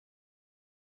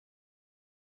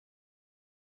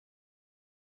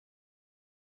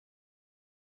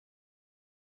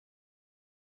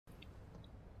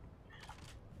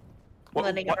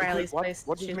letting at Riley's place.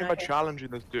 What do you She's mean not by here. challenging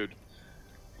this dude?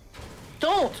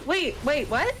 Don't! Wait,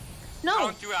 what? No!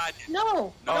 Don't do it.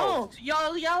 No! No. Don't!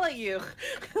 Y'all yell at you.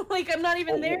 Like, I'm not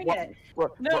even there yet.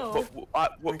 No. I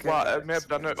may have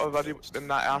done it already in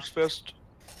that ass fist.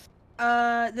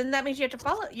 Then that means you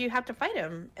have to fight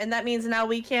him. And that means now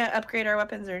we can't upgrade our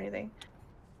weapons or anything.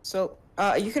 So,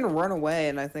 you can run away,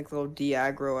 and I think they'll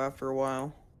de-aggro after a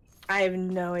while. I have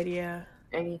no idea.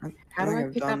 Hey, how do I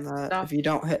I've pick done up that stuff? if you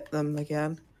don't hit them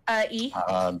again. E?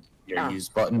 Your use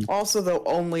button. Also, they'll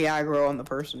only aggro on the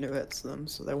person who hits them,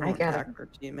 so they won't got it. attack their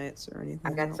teammates or anything.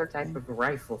 I got some type of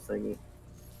rifle thingy.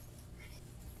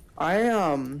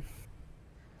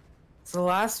 So the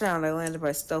last round I landed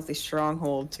by Stealthy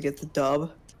Stronghold to get the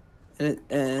dub,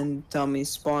 and Dummy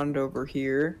spawned over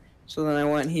here. So then I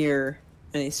went here,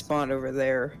 and he spawned over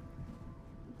there.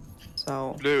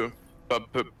 So... Blue.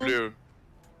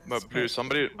 Blue,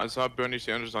 somebody, I saw Bernie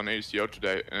Sanders on ACO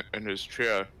today in his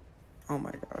chair. Oh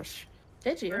my gosh.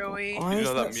 Did you? Really? Why You is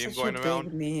know that that meme such going a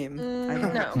around? big meme?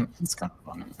 No. It's kind of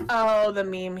funny. Oh, the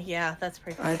meme. Yeah, that's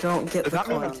pretty funny. I don't get Does the that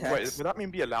mean, context. wait, would that mean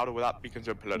be allowed or would that be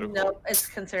considered political? Nope, it's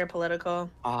considered political.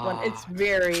 Ah. It's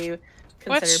very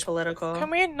considered political. Can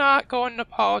we not go into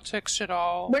politics at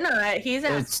all? We're not. He's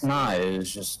at. It's not.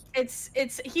 It's just.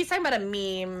 He's talking about a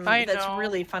meme I that's know.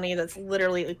 really funny. That's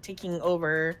literally taking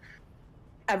over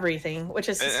everything, which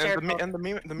is hysterical. And the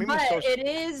meme but is so. it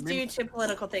is due to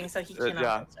political things, so he cannot.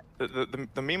 yeah. post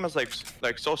it. The meme is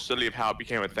like so silly of how it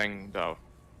became a thing though.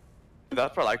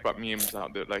 That's what I like about memes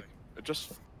out there. Like it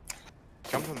just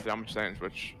comes from dumb things,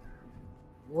 which.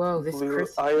 Whoa, this Blue,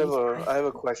 Chris. I have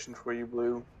a question for you,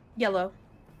 Blue. Yellow.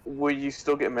 Will you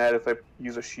still get mad if I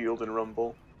use a shield in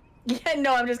Rumble? Yeah,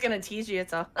 no, I'm just gonna tease you.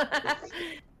 It's all. A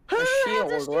Who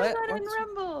shield, has a what? on in What's-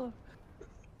 Rumble?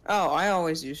 Oh, I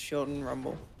always use shield and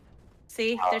rumble.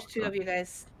 See, there's two of you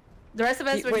guys. The rest of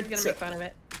us are Wait, just gonna so- make fun of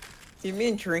it. You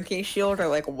mean drinking shield or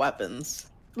like weapons?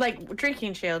 Like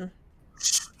drinking shield.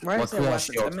 Why Look did I say who has weapons?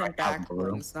 I shields meant right now, Blue.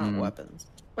 backwards, not weapons.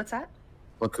 What's that?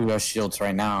 Look who has shields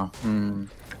right now.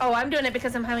 Oh, I'm doing it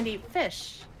because I'm having to eat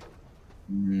fish.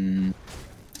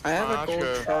 I have a gold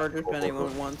Sure. shard if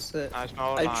anyone wants it. I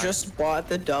smell I nice. just bought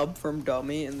the dub from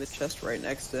Dummy, and the chest right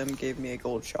next to him gave me a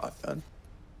gold shotgun.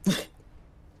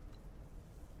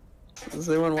 Does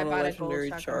anyone want a bought a gold legendary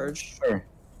shotgun. charge? Sure.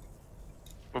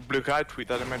 Well, Blue guy tweet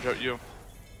that image at you.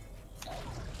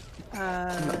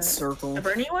 That circle. The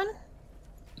Bernie one?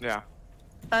 Yeah.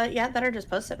 Yeah, better just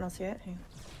post it and I'll see it.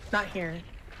 Not here.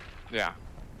 Yeah.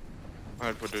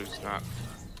 I produce that.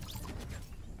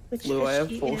 Which Blue, I have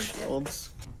fish full is it? shields.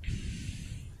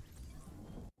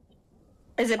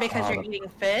 Is it because you're eating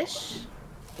fish?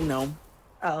 No.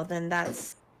 Oh, then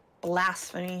that's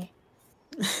blasphemy.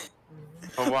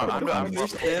 Oh, wow. I don't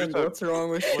understand what's wrong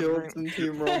with shields in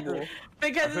Team Rumble.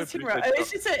 Because it's too rough.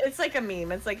 It's just it's like a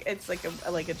meme. It's like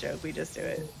a joke. We just do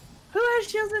it. Who has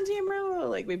shields in Team Rumble?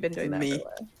 Like we've been doing that Me. for a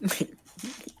while.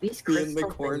 These Be in the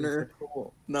crystal corner. things are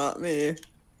cool. Not me.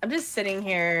 I'm just sitting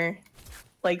here,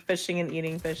 like fishing and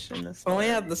eating fish in this. If I only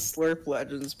had the Slurp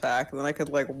Legends pack, then I could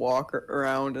like walk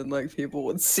around and like people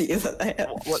would see that I had.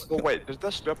 Wait, is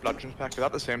this Slurp Legends pack, is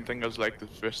that the same thing as like the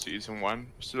first season 1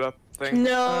 Slurp thing?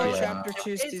 No, Yeah. Chapter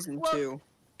 2, It's- Season well, 2.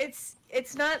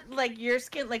 It's not like your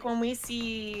skin. Like when we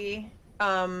see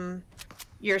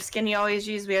your skin you always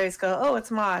use, we always go, oh,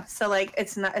 it's mod. So like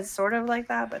it's not. It's sort of like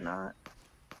that, but not.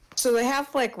 So they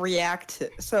have like react.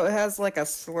 So it has like a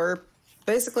Slurp.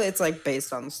 Basically, it's like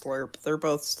based on Slurp. They're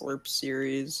both Slurp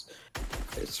series.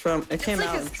 It came like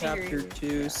out a in Chapter series, 2,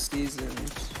 yeah. Season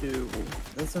 2.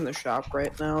 It's in the shop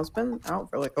right now. It's been out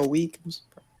for like a week.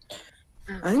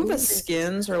 I think the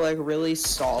skins are like really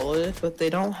solid, but they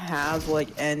don't have like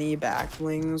any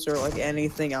backblings or like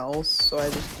anything else, so I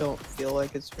just don't feel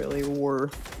like it's really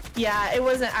worth. Yeah, it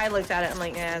wasn't. I looked at it. I'm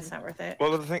like, yeah, it's not worth it.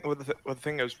 Well, the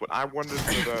thing is, what I wanted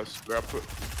for the Slurp,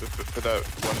 for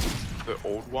the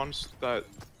old ones that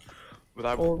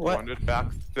I Old what? wanted back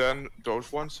then, those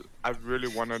ones, I really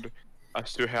wanted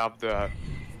us to have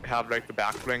like the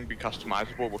backbling be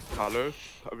customizable with color.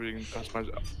 We can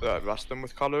customize rust them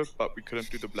with color, but we couldn't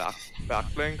do the black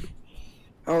backbling.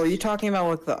 Oh, are you talking about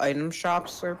like the item shop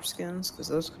Slurp skins? Because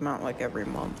those come out like every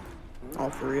month. All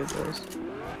 3 of those.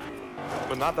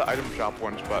 But not the item shop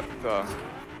ones, but the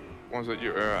ones that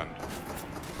you earned.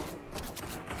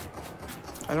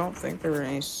 I don't think there were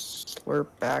any Slurp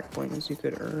backblings you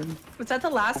could earn. Was that the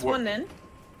last What? one then?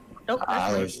 Nope.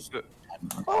 that's There's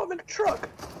Oh, I'm in a truck.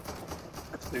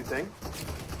 That's a new thing.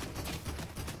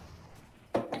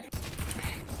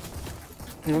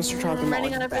 Unless you're talking about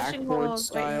running like on a fishing pole, backward quite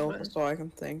style, useless. that's all I can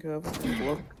think of.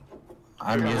 Look.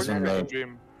 I'm We're using gonna the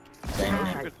stream. thing.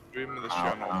 We're gonna stream this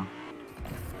channel.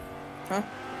 Huh?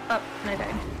 Oh, and I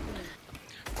died.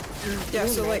 Yeah,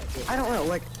 so like, I don't know,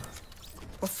 like,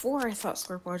 before I thought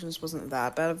Slurp Legends wasn't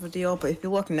that bad of a deal, but if you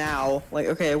look now, like,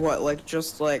 okay, what, like,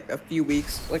 just like a few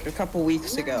weeks, like a couple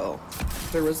weeks ago,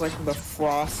 there was like the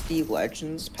Frosty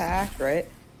Legends pack, right?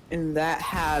 And that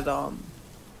had, that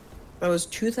was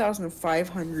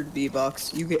 2,500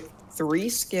 V-Bucks. You get 3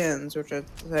 skins, which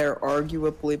they're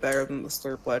arguably better than the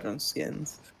Slurp Legends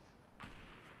skins.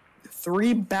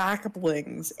 3 back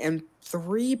blings and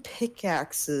 3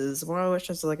 pickaxes, one of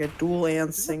which is like a dual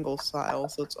and single style,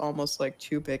 so it's almost like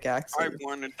 2 pickaxes. I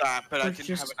wanted that, but I It's didn't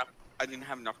have just- enough. I didn't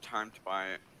have enough time to buy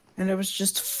it. And it was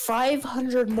just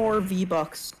 500 more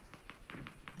V-Bucks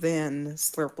than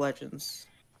Slurp Legends.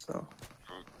 So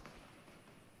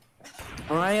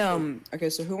okay,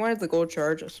 so who wanted the gold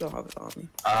charge? I still have it on me.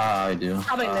 I do.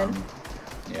 Probably Min.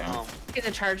 Yeah. He's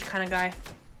a charge kind of guy.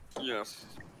 Yes.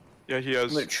 Yeah, he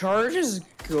has. The charge is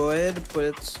good, but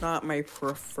it's not my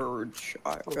preferred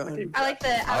shotgun. I like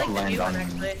the I'll new land one on-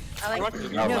 actually. I like the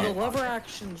I'll Yeah, the land- lever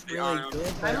action's The really iron.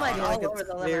 good. but I'm like I feel all like over it's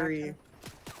the lever very. action.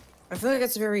 I feel like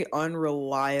it's very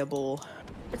unreliable.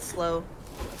 It's slow.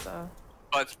 So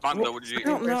But it's fun Well, though. Would you? I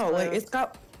don't know. Super Like slow. it's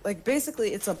got like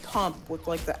basically it's a pump with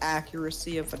like the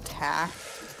accuracy of attack.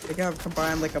 They kind of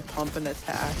combine like a pump and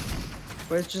attack,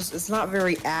 but it's not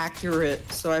very accurate.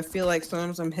 So I feel like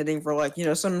sometimes I'm hitting for like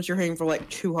sometimes you're hitting for like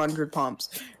 200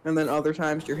 pumps, and then other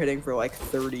times you're hitting for like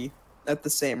 30 at the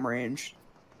same range,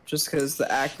 just because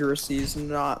the accuracy is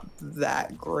not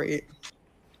that great.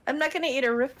 I'm not gonna eat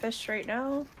a rip fish right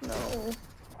now. No.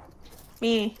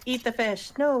 Me, eat the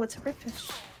fish. No, it's a rip fish.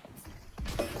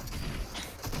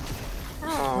 When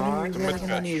are we Aww, really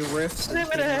gonna need rifts? What am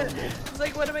I gonna? It's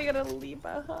like, what am I gonna leave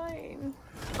behind?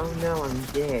 Oh no, I'm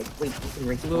dead. Wait,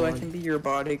 you can Blue, I respawn. can be your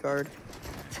bodyguard.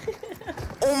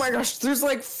 Oh my gosh, there's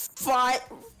like 5.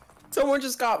 Someone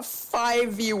just got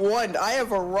 5v1. I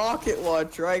have a rocket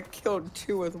launcher. I killed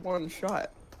 2 with 1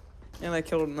 shot. And I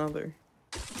killed another.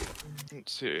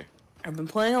 Let's see. I've been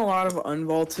playing a lot of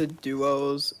unvaulted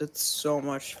duos. It's so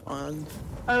much fun.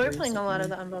 Oh, we're playing a lot of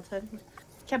the unvaulted.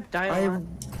 Kept dying a lot.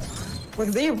 Like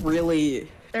they really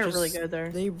They're just- really good there.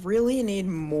 They really need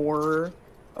more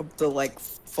of the like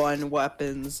fun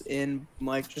weapons in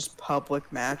like just public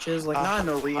matches, like not an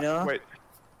arena. Wait,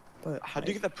 But how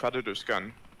do you get the Predator's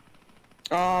gun?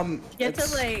 You have to,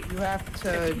 it's- like, you have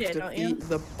to defeat it, don't you? defeat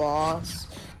the boss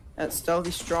at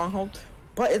Stealthy Stronghold.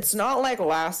 But it's not like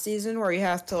last season where you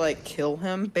have to like kill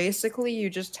him. Basically, you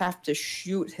just have to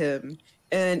shoot him,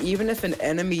 and even if an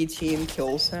enemy team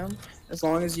kills him, as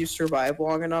long as you survive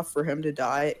long enough for him to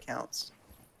die, it counts.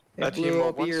 Hey, Blue, Timo,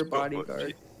 I'll be once- your but-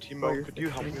 bodyguard. Timo, you're could you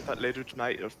help me fixing. with that later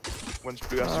tonight? If once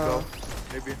Blue has to go,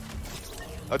 maybe.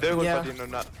 Oh, there was, Yeah. but you know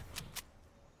not.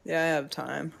 Yeah, I have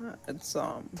time. It's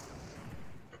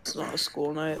not a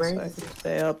school night, so I Where's- can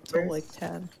stay up till where's- like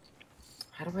 10.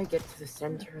 How do I get to the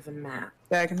center of the map?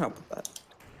 Yeah, I can help with that.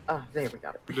 Oh, there we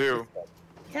got it. Blue.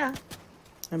 Yeah. You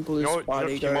I'm Blue's know,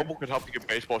 bodyguard. T-Mobile could help you get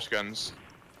baseball skins.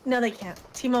 No, they can't.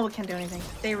 T-Mobile can't do anything.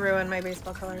 They ruin my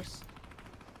baseball colors.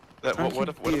 That, I'm what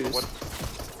if confused.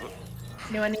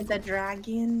 Do I need the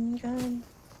dragon gun?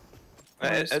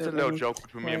 It's a so little many joke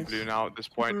between me and points. Blue now at this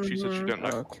point. She said she didn't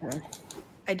like. Okay.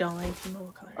 I don't like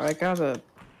T-Mobile colors. I got a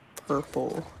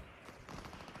purple.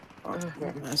 Okay.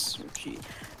 SMG.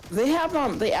 They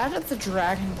have they added the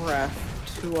dragon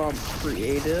breath to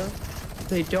creative.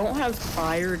 They don't have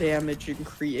fire damage in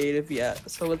creative yet,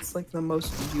 so it's like the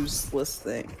most useless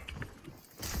thing.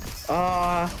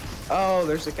 Oh,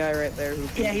 there's a guy right there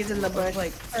who. Yeah, he's in the bush.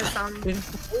 Like, I saw him.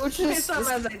 which I is saw him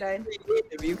as I died.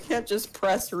 creative. You can't just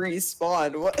press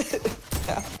respawn. What?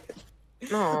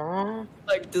 Aww.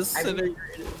 Like disintegrated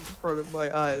in front of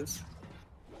my eyes.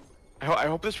 I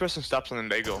hope this person steps on a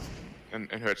Lego and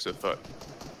hurts their foot.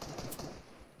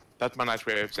 That's my nice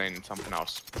way of saying something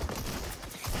else.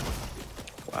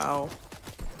 Wow.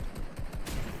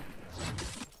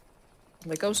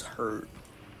 Legos hurt.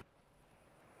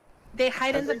 They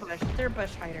hide in the bush. They're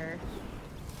bush hiders.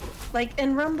 Like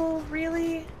in Rumble,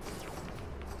 really?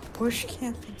 Bush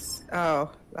campus.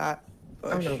 Oh, that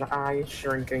Oh bush. no, the eye is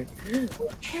shrinking.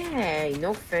 Hey,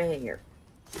 no fair.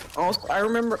 Also, I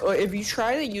remember if you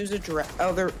try to use a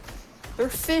they're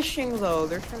fishing though.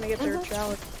 They're trying to get their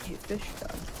challenge fish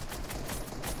done.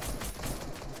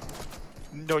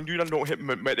 No, you don't hit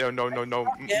me right there. No.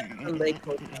 Yeah, and they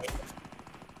could.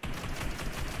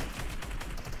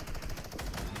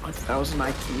 That was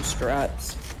my 2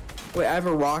 strats. Wait, I have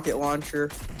a rocket launcher.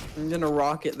 I'm gonna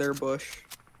rocket their bush.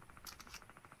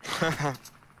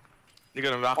 You're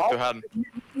gonna knock their head.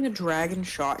 Using a dragon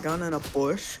shotgun in a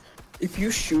bush if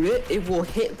you shoot it, it will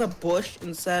hit the bush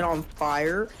and set it on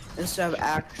fire instead of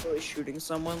actually shooting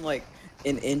someone like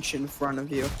an inch in front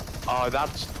of you. Oh,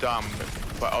 that's dumb,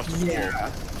 but also Yeah.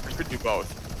 cool. We could do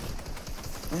both.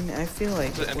 I mean, I feel like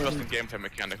It's an it interesting wouldn't- gameplay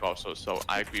mechanic also, so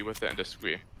I agree with it and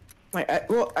disagree. Like,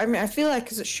 I feel like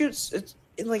because it shoots,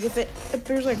 like if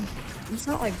there's like, it's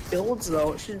not like builds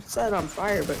though. It should set it on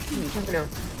fire, but you know,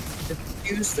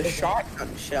 use the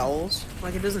shotgun shells.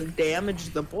 Like it doesn't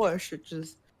damage the bush. It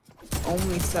just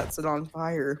only sets it on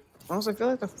fire. Also, I feel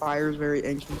like the fire is very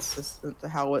inconsistent to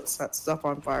how it sets stuff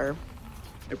on fire,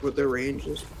 like with the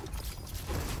ranges.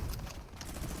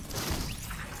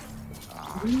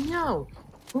 No!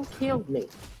 Who killed me?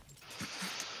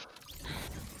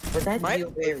 Was that Might you?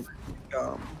 be,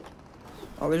 oh,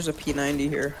 there's a P90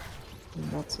 here.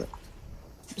 And that's it.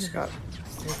 Just got.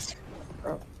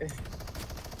 Oh.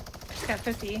 Just got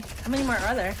 50. How many more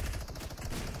are there?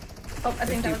 Oh, I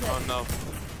think that was it. Oh no. I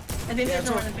think Yeah, there's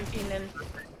no more so- than 15 then.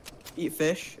 Eat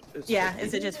fish. It's Yeah, 50.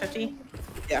 is it just 50?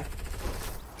 Yeah.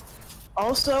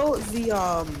 Also,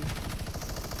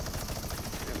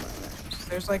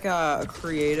 there's like a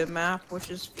creative map which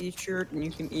is featured, and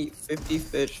you can eat 50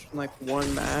 fish in like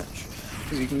one match.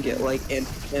 Because you can get like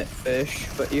infinite fish,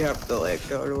 but you have to like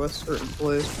go to a certain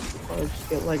place. Or just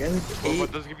get like I think Well, 8.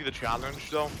 what does it give you the challenge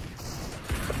though?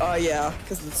 Yeah,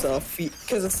 because it's a feat.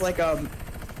 Because it's like because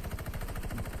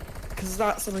it's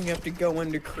not something you have to go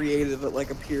into creative. It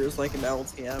like appears like an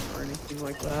LTM or anything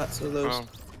like that. So those.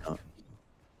 Oh.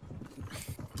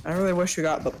 I really wish we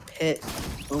got the pit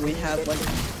when we had like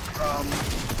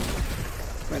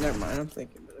wait, never mind, I'm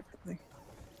thinking of a different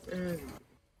thing.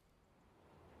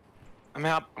 I'm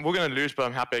happy. We're gonna lose, but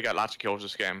I'm happy I got lots of kills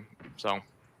this game. So.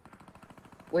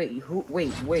 Wait, who?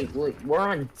 Wait. We're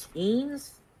on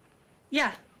teams?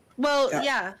 Yeah. Well, Yeah.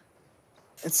 yeah.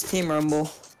 It's Team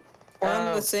Rumble. We're on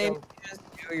Oh, the same so- team as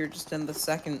you, you're just in the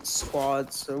second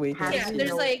squad, so we How can do Yeah, you there's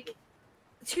know- like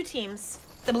 2 teams.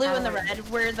 The blue and the red.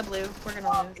 We're the blue. We're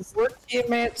gonna lose. Your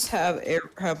teammates have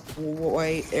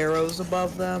white arrows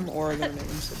above them or their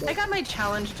names above I got my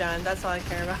challenge done. That's all I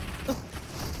care about.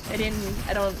 I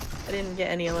didn't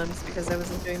get any limbs because I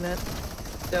wasn't doing that.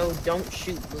 So don't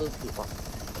shoot blue people.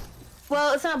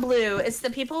 Well, it's not blue. It's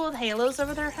the people with halos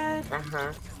over their head.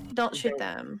 Uh-huh. Don't shoot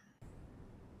them.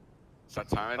 It's that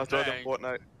time I'll of throw day. them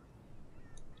Fortnite.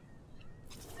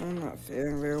 I'm not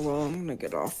feeling very well. I'm gonna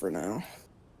get off for now.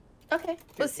 Okay.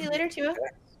 We'll see you later, Tua.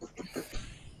 See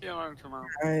you later tomorrow.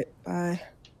 Alright, bye.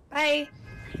 Bye.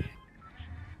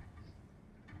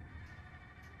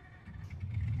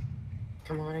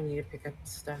 Come on, I need to pick up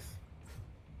stuff.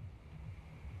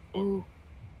 Ooh,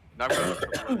 Not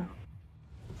really.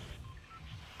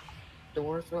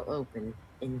 doors will open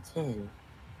in 10,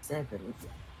 7,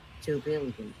 2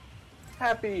 billion.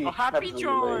 Happy. Oh, happy late.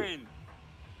 join!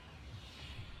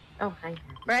 Oh, hi.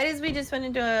 Right as we just went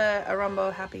into a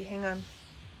Rumble, happy. Hang on.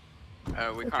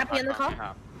 We Is can't Happy in the find call?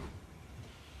 Happy.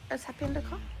 Is happy in the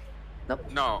call?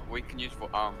 No, we can use we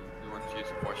want to use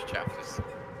voice chat.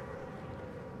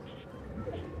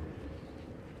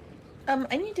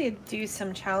 I need to do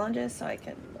some challenges so I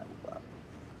can level up.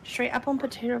 Straight up on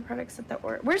potato products at the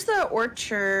Where's the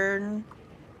orchard?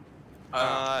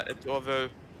 It's over.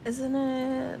 Isn't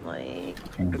it like?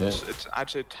 It's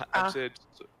actually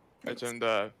it's in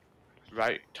the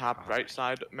top right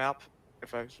side map.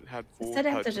 If I had full. Instead,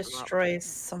 I have to touch of the map. destroy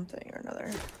something or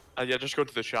another. Yeah, just go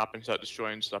to the shop and start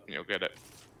destroying stuff, and you'll get it.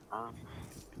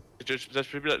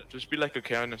 Just be like a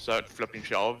Karen and start flipping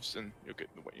shelves, and you'll get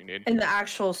what you need. In the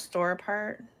actual store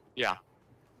part. Yeah.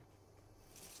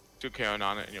 Do Karen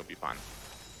on it, and you'll be fine.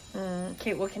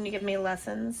 Okay, well, can you give me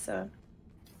lessons? So.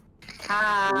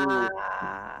 Ah.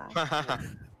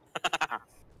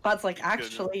 Bud's like,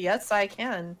 actually, yes, I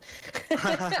can.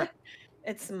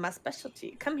 It's my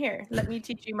specialty. Come here, let me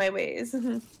teach you my ways.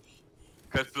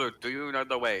 Cause Blue, do you know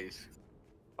the ways?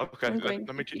 Okay, I'm going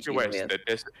let me to teach teach you you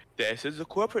ways. This is the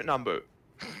corporate number.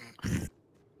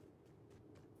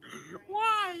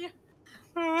 Why?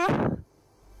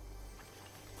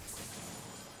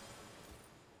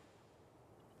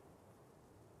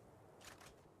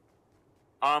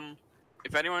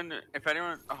 If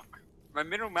anyone, oh, my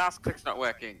middle mouse click's not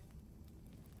working.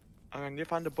 I need to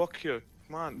find the book here.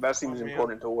 Come on. That seems help me out.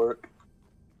 important to work.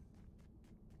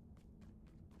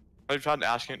 I tried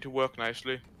asking it to work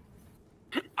nicely.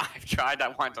 I've tried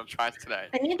that once. I'll try it today.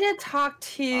 I need to talk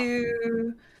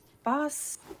to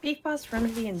Beef Boss,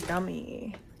 Remedy, and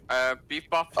Dummy. Beef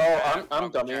buff. Oh,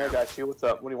 I'm dummy. I got you. What's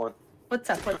up? What do you want? What's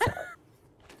up? What's up?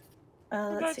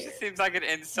 That Let's see. just seems like an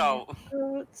insult.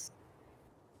 Boats.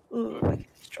 Ooh, I can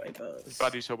destroy boats.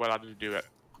 Buddy, so what I to do it.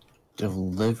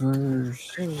 Delivers.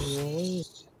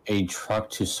 a truck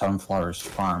to Sunflower's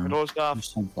farm. It all stuff.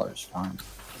 Sunflower's farm.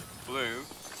 Blue,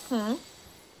 Hmm.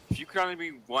 if you could only be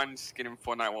one skin in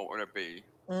Fortnite, what would it be?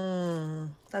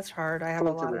 That's hard. I have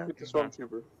a lot Stormtrooper. of. Pick the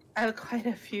Stormtrooper. I have quite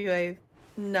a few. I'm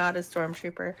not a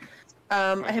stormtrooper.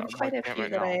 I have quite a few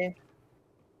that I.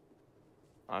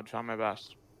 I'll try my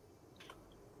best.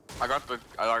 I got the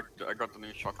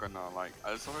new shotgun. I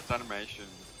just love its animation.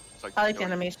 It's like I like the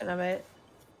animation of it.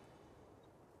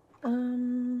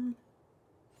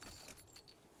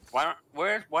 Why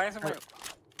isn't it?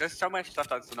 There's so much stuff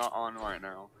that's not on right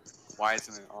now. Why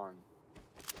isn't it on?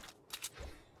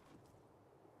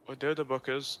 Well, there the book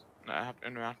is. I have to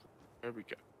interact. There we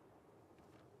go.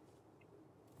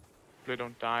 Hopefully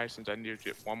don't die since I need to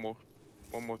get one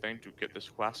more thing to get this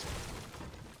quest.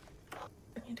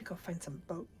 I need to go find some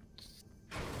boats.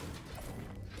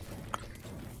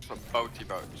 Some boaty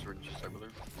boats, wouldn't you say, Blue?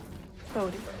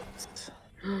 Boaty boats.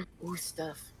 Ooh,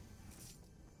 stuff.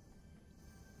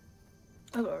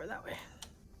 I'll go over that way.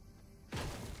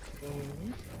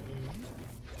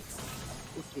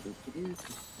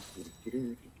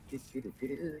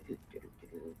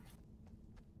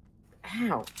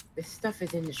 Ow! This stuff is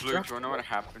Blue, indestructible. do you know what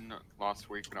happened last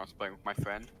week when I was playing with my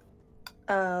friend?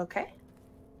 Okay.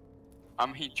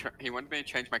 He wanted me to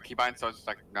change my keybind, so I was just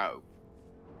like, no.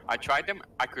 I tried them,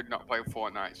 I could not play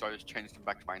Fortnite, so I just changed them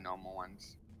back to my normal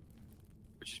ones.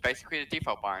 Which is basically the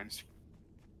default binds.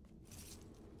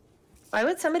 Why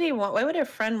would a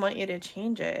friend want you to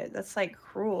change it? That's like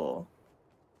cruel.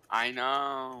 I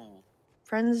know.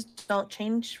 Friends don't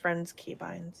change friends'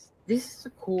 keybinds. This is a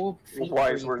cool feature.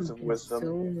 Wise you words can of wisdom.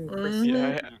 consume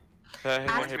Mhm. Hey,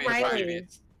 Riley.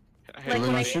 Hey, Like,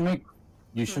 Well, when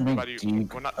you should make buddy,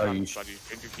 deep. we're not Or done, you, buddy.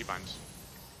 Into keybinds.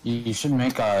 you should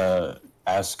make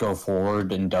S go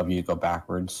forward and W go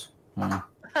backwards. Yeah.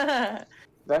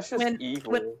 That's just When-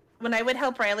 evil. When I would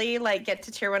help Riley like get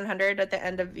to tier 100 at the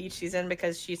end of each season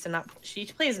because she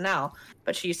plays now,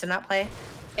 but she used to not play.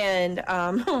 And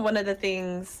one of the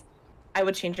things I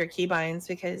would change her keybinds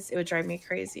because it would drive me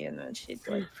crazy, and then she'd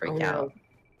like freak Oh, out. no.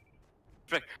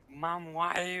 It's like, Mom,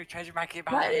 why are you changing my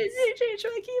keybind? Why did you change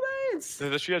my keybinds?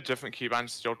 Does she have different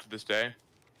keybinds still to this day?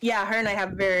 Yeah, her and I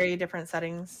have very different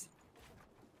settings.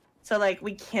 So like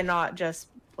we cannot just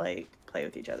like play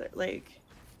with each other. Like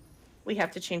we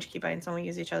have to change keybinds when we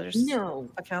use each other's No.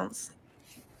 accounts.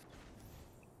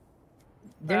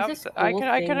 There's this cool I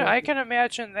thing can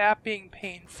imagine that being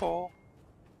painful.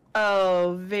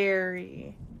 Oh,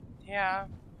 very. Yeah.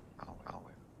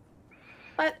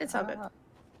 But it's all good.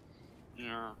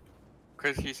 Yeah.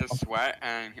 Because he's a sweat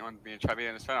and he wanted me to try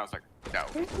being a sweat. I was like, no.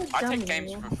 Where's the I dummy? take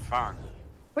games for fun.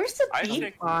 Where's the I beef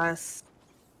think- boss?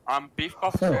 Beef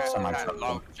boss feel and so much had fun.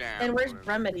 log jam. And where's with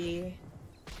Remedy?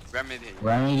 Remedy?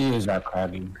 Remedy is that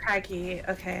craggy. Craggy.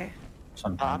 Okay.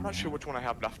 Sometimes. I'm not sure which one I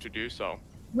have left to do, so.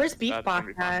 Where's beef That's boss gonna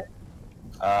be fun.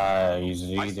 at? He's I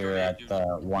still either need at to- the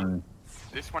one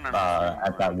This one I'm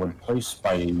at that wood place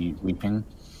by Weeping,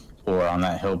 or on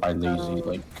that hill by Lazy Oh.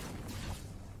 Lake.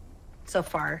 So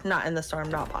far, not in the storm,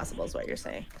 not possible is what you're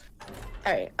saying.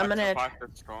 All right, I'm gonna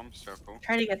Storm Circle.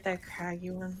 try to get that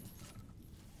craggy one.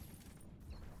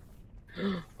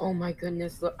 Oh my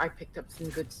goodness, look, I picked up some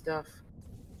good stuff.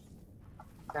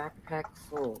 Backpack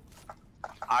full.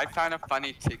 I found a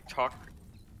funny TikTok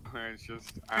where it's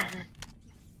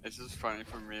just funny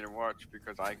for me to watch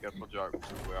because I get the jokes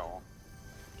as well.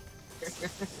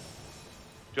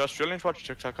 Do Australians watch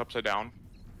TikTok upside down?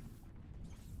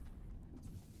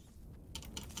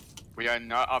 We are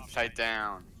not upside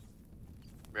down.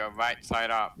 We are right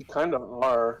side up. You kind of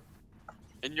are.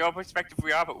 In your perspective,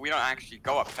 we are, but we don't actually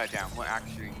go upside down. We're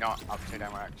actually not upside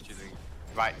down. We're actually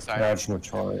right side That's up. your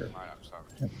choice. Right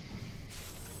upside.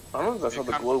 I don't know if that's how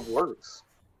the globe works.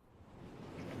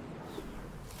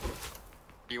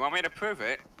 Do you want me to prove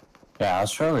it? Yeah,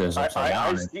 Australia is upside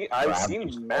down. I've Grab seen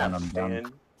just maps, one of them.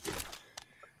 man.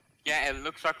 Yeah, it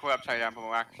looks like we're upside down, but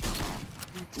we're actually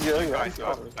Yeah, you yeah. I guys are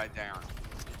got it. upside down.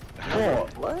 Oh,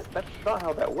 what? That's not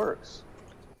how that works.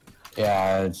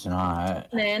 Yeah, it's not.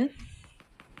 Then,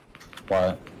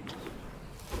 What?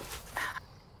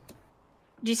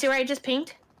 do you see where I just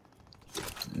pinged?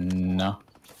 No.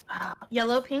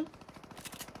 Yellow ping.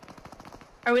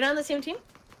 Are we not on the same team?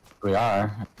 We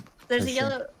are. There's For a sure.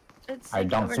 yellow. It's I like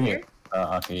don't over see here. it.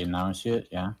 Okay, now I see it,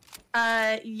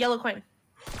 yeah. Yellow coin.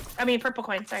 I mean, purple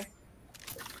coin. Sorry.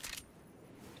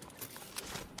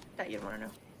 That you don't want to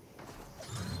know.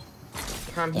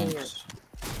 Come here. Thanks.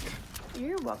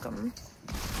 You're welcome.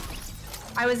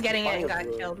 I was getting it and got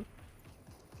Fire killed.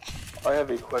 I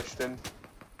have a question.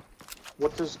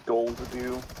 What does gold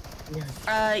do?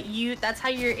 That's how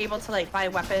you're able to like buy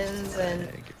weapons and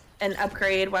and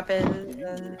upgrade weapons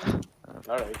and.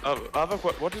 Alright.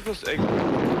 What does this egg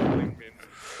thing mean?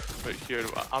 Right here,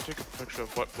 I'll take a picture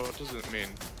of what does it mean?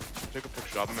 Take a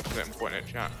picture of it and put it in Fortnite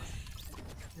chat.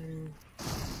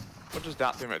 What does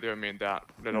that thing right there mean? That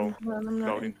little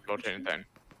rotating thing.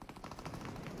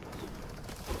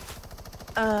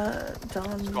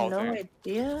 Don, Skull no thing.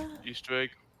 idea. Easter egg.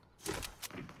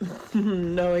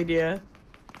 No idea.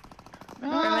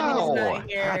 No, not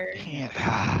here. I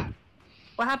can't.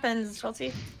 What happens,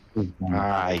 Schulte?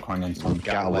 I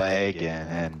got leg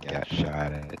and got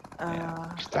shot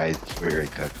at. Just died very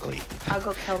quickly. I'll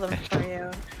go kill them for you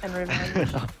and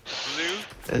revenge. Blue,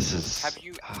 This is. have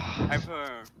you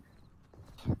ever...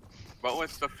 What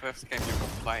was the first game you ever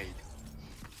played?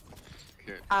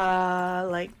 Good.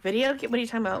 Like video game? What are you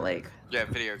talking about? Like? Yeah,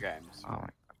 video games.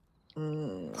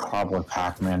 Probably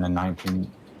Pac-Man in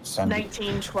 1970.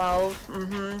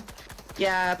 1912.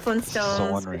 Yeah, Flintstones.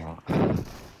 So unreal.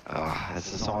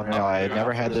 This is so unreal. I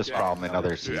never had this problem in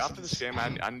other Dude, after this seasons.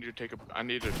 game, I need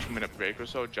a 2-minute break or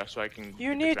so just so I can. You get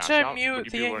the need trash to out. mute Would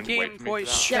you the be willing to wait in-game for me for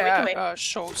voice that? Yeah, we can chat, wait.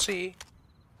 Schulte.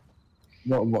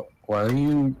 Where are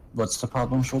you? What's the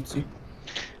problem, Schultz?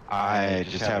 I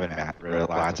just haven't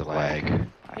lots of lag.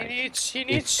 He needs could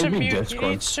to be mute. He Discord.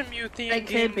 needs to mute the It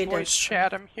could in-game be voice Discord.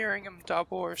 chat. I'm hearing him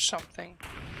double or something.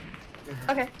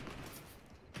 Okay.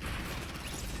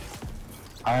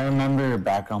 I remember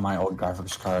back on my old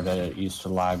graphics card that it used to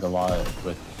lag a lot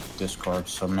with Discord,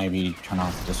 so maybe turn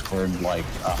off Discord like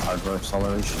hardware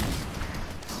acceleration.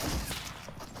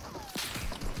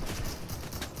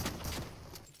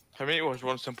 I mean, it was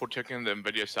one simple trick in the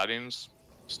NVIDIA settings.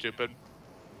 Stupid.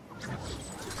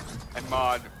 And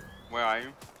Mod, where are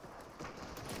you?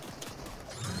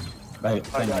 But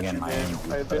I then got again, you, my man.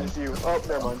 aim. I avenged you. Oh,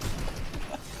 never mind.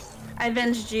 I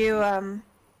avenged you,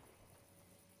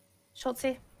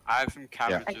 Schulte, I have some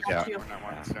cabbages I got you. when I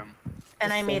want some.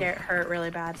 and I made it hurt really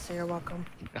bad, so you're welcome.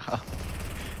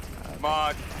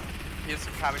 Mod, here's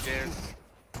some cabbages.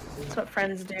 That's what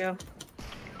friends do.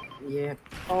 Yeah.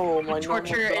 Oh, my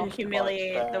Torture normal and dog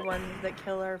humiliate box the back. ones that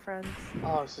kill our friends.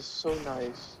 Oh, this is so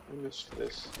nice. I missed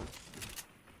this.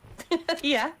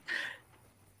 Yeah.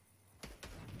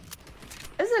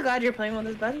 I'm so glad you're playing with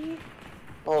us, buddy.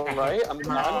 All right, I'm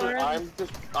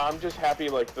just happy.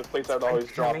 Like the place I'd always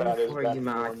drop Coming at is for back you, to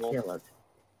Mod normal. Killer.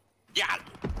 Yeah!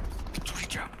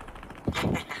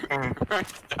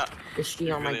 Is she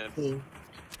on my Brilliant. team?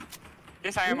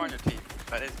 Yes, I am on your team.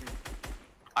 That is.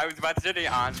 I was about to do the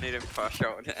on native first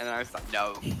show, and I was like,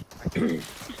 no.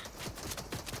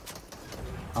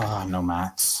 No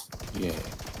mats. Yeah.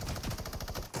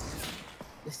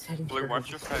 This heading Blue, what's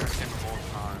your favorite game of all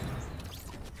time?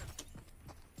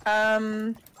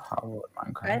 Probably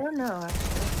Minecraft. I don't know,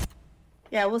 actually.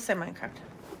 Yeah, we'll say Minecraft.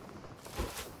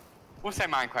 We'll say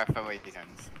Minecraft for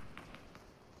reasons.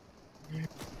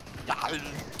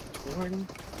 One.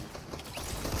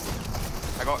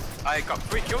 I got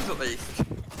 3 kills at least. And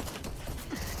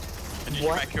usually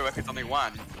What? my kill record's only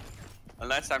 1.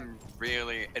 Unless I'm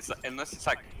really, unless it's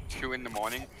like 2 in the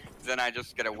morning, then I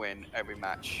just get a win every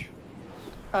match.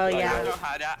 Oh, I yeah.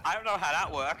 don't know how that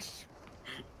works.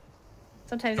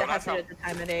 Sometimes So it has that's to do with the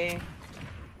time of day.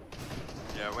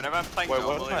 Yeah, whenever I'm playing Wait,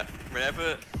 what's normally, that?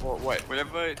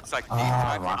 whenever it's like Ah,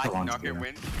 daytime, rocket I do not get launcher.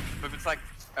 wins. But if it's like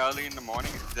early in the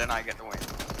morning, then I get the win.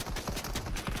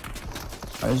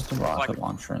 Where's the rocket like-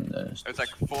 launcher in this? It's like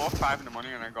 4 or 5 in the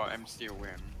morning and I got MC a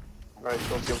win. Alright,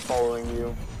 so I'm following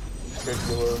you. Straight to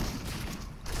the road.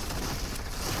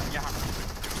 Yeah.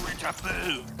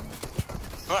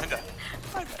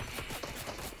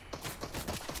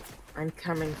 I'm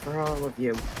coming for all of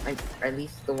you. At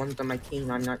least the ones on my team.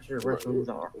 I'm not sure where those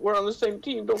are. We're on the same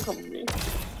team. Don't come to me.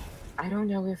 I don't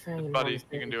know if I am Buddy, on the you can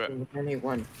same do it. team with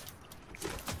anyone.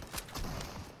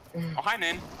 Oh, hi,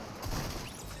 Nin.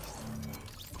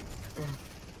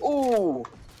 Ooh.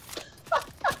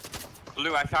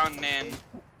 Blue, I found Nin.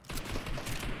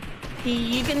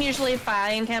 You can usually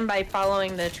find him by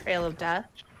following the trail of death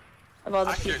of all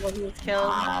the Actually- people he's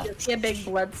killed. You see a big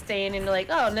blood stain and you're like,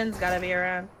 oh, Nin's gotta be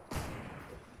around.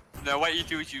 No, what you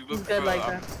do is you look Good for like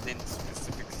that. Nin's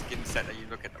specific skin set that you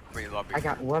look at the free lobby. I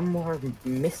got one more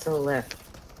missile left.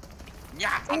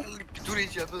 Yeah, do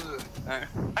each other.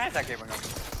 Why is that game going on?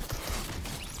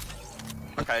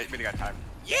 Okay, really got time.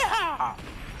 Yeah!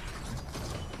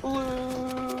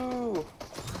 Blue.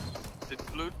 Did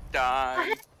Blue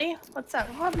die? Hey, what's up,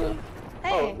 Robin? Oh,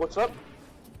 Hey. what's up?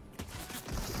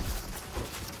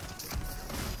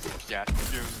 Yeah,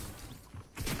 June.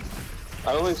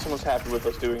 I don't think someone's happy with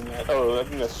us doing that. Oh, I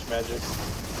think that's magic.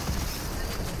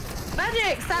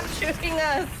 Magic, stop shooting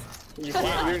us! You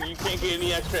can't get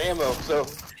any extra ammo, so.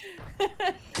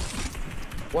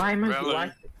 Why am I?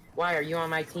 Really? Why are you on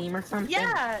my team or something?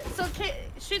 Yeah, so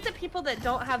shoot the people that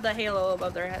don't have the halo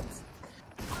above their heads.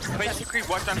 Basically,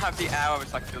 what don't have the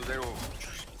arrows, like the little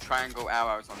triangle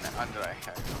arrows on their under their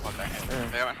head, above their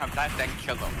head. They don't have that, then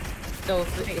kill them. So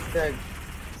if the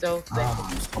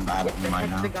I'm so bad at them right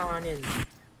now. hexagon is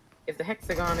if the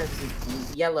hexagon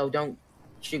is yellow, don't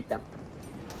shoot them.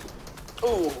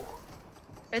 Ooh.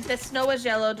 If the snow is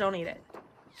yellow, don't eat it.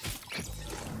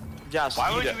 Yes.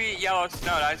 Why eat would it. you eat yellow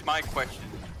snow? That's my question.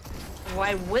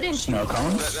 Why wouldn't you? Snow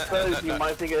cones? Because you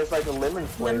might think it's like a lemon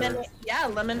flavor.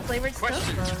 Lemon flavored snow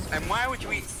Question. cones. And why would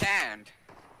you eat sand?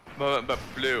 But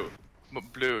blue. But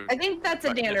blue. I think that's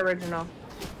a Dan original.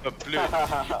 But blue.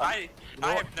 I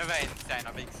have never eaten sand.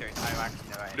 I'm being serious. I've actually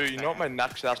never eaten Blue, you know what my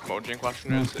next Ask Mojang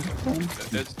question is?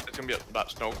 It's gonna be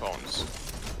about snow cones.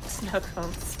 Snow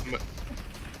cones.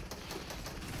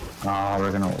 Oh,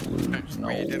 we're gonna lose. No.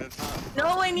 We did it. No,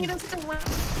 I need us to win.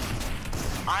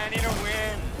 I need a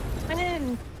win.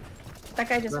 Win. That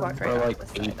guy just walked right We're off like the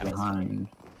side. 8 That was behind.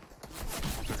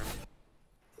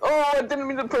 Oh, I didn't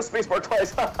mean to press spacebar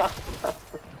twice.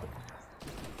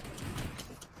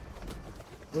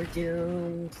 We're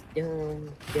doomed,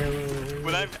 doomed, doomed.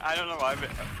 When I don't know why, but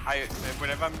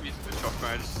whenever I'm using the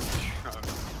shotgun, I just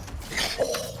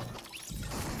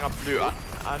Now, Blue,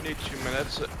 I need 2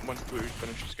 minutes once Blue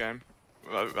finishes this game.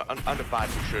 Under 5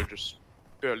 for sure, just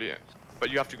barely. But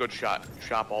you have to go to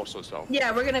shop also, so.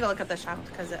 Yeah, we're gonna go look at the shop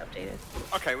because it updated.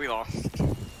 Okay, we lost.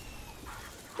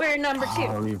 We're number 2.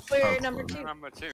 Oh, We're number 2. Number 2.